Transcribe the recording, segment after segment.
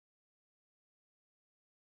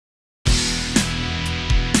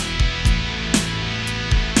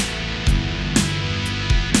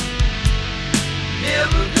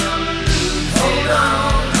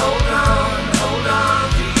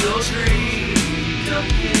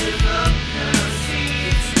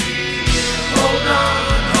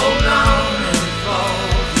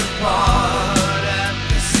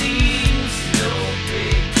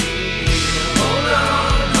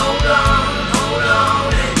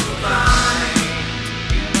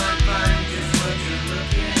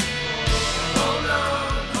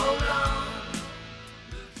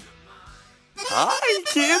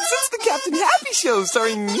Captain Happy Show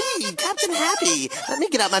starring me, Captain Happy. Let me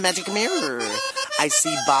get out my magic mirror. I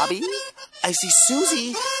see Bobby. I see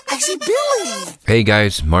Susie. I see Billy. Hey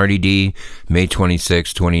guys, Marty D, May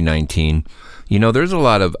 26, 2019. You know, there's a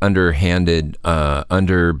lot of underhanded,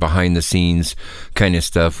 behind the scenes kind of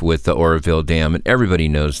stuff with the Oroville Dam, and everybody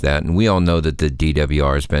knows that. And we all know that the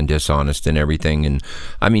DWR has been dishonest and everything. And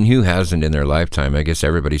I mean, who hasn't in their lifetime? I guess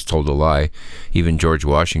everybody's told a lie, even George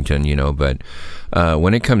Washington, you know. But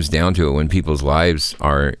when it comes down to it, when people's lives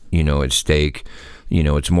are, you know, at stake, you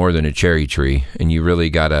know, it's more than a cherry tree. And you really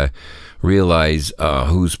got to realize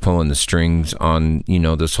who's pulling the strings on, you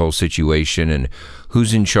know, this whole situation, and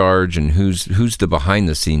who's in charge, and who's the behind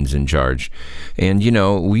the scenes in charge. And you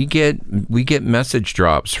know, we get message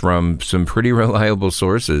drops from some pretty reliable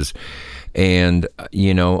sources, and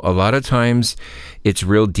you know, a lot of times it's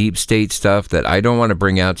real deep state stuff that I don't want to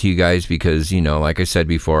bring out to you guys, because, you know, like I said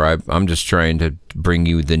before, I'm just trying to bring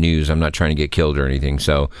you the news. I'm not trying to get killed or anything.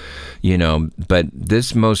 So, you know, but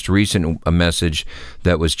this most recent message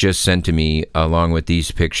that was just sent to me along with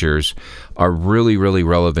these pictures are really, really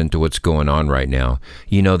relevant to what's going on right now.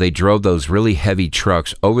 You know, they drove those really heavy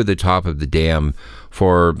trucks over the top of the dam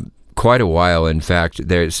for quite a while. In fact,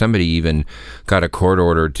 somebody even got a court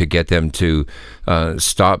order to get them to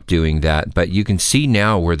stop doing that. But you can see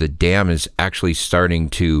now where the dam is actually starting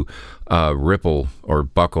to ripple or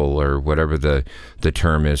buckle, or whatever the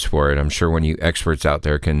term is for it. I'm sure one of you experts out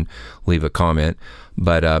there can leave a comment.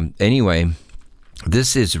 But anyway,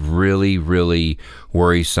 this is really, really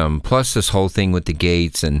worrisome. Plus this whole thing with the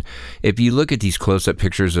gates. And if you look at these close-up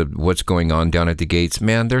pictures of what's going on down at the gates,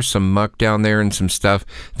 man, there's some muck down there and some stuff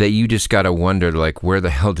that you just got to wonder, like, where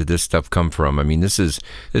the hell did this stuff come from? I mean, this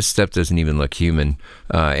stuff doesn't even look human.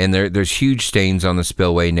 And there's huge stains on the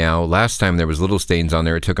spillway now. Last time there was little stains on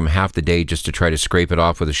there. It took them half the day just to try to scrape it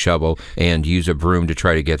off with a shovel and use a broom to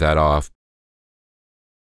try to get that off.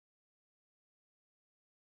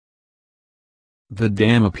 The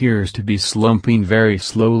dam appears to be slumping very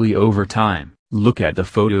slowly over time. Look at the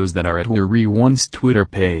photos that are at Oreone's Twitter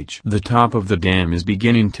page. The top of the dam is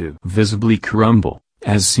beginning to visibly crumble,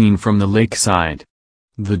 as seen from the lakeside.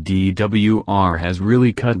 The DWR has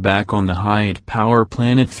really cut back on the high power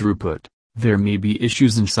plant throughput. There may be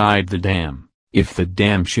issues inside the dam. If the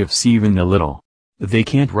dam shifts even a little, they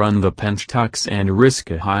can't run the penstocks and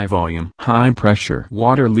risk a high volume, high pressure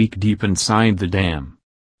water leak deep inside the dam.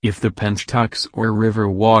 If the penstocks or river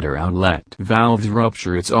water outlet valves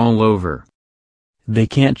rupture, it's all over. They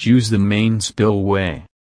can't use the main spillway.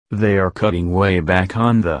 They are cutting way back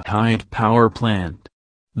on the high power plant.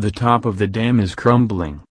 The top of the dam is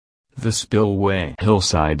crumbling. The spillway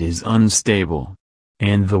hillside is unstable.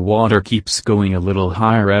 And the water keeps going a little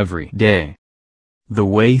higher every day. The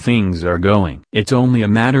way things are going, it's only a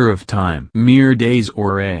matter of time, mere days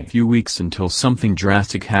or a few weeks, until something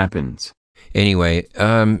drastic happens. Anyway,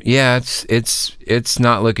 yeah, it's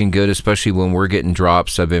not looking good, especially when we're getting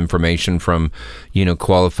drops of information from, you know,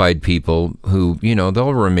 qualified people who, you know,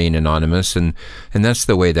 they'll remain anonymous, and that's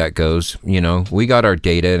the way that goes. You know, we got our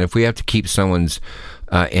data, and if we have to keep someone's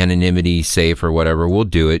anonymity safe or whatever, we'll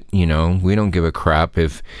do it. You know, we don't give a crap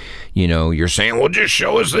if, you know, you're saying, well, just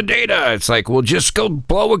show us the data. It's like, well, just go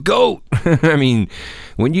blow a goat. I mean,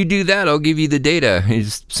 when you do that, I'll give you the data. You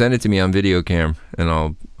just send it to me on video cam, and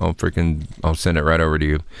I'll send it right over to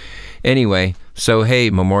you. Anyway, so hey,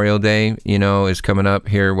 Memorial Day, you know, is coming up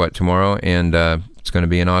here, tomorrow, and it's going to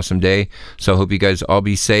be an awesome day. So I hope you guys all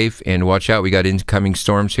be safe and watch out. We got incoming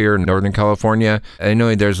storms here in Northern California. I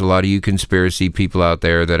know there's a lot of you conspiracy people out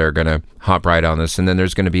there that are going to hop right on this, and then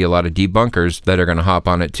there's going to be a lot of debunkers that are going to hop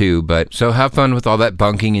on it too. But so have fun with all that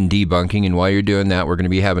bunking and debunking, and while you're doing that, we're going to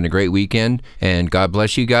be having a great weekend, and God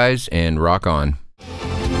bless you guys, and rock on.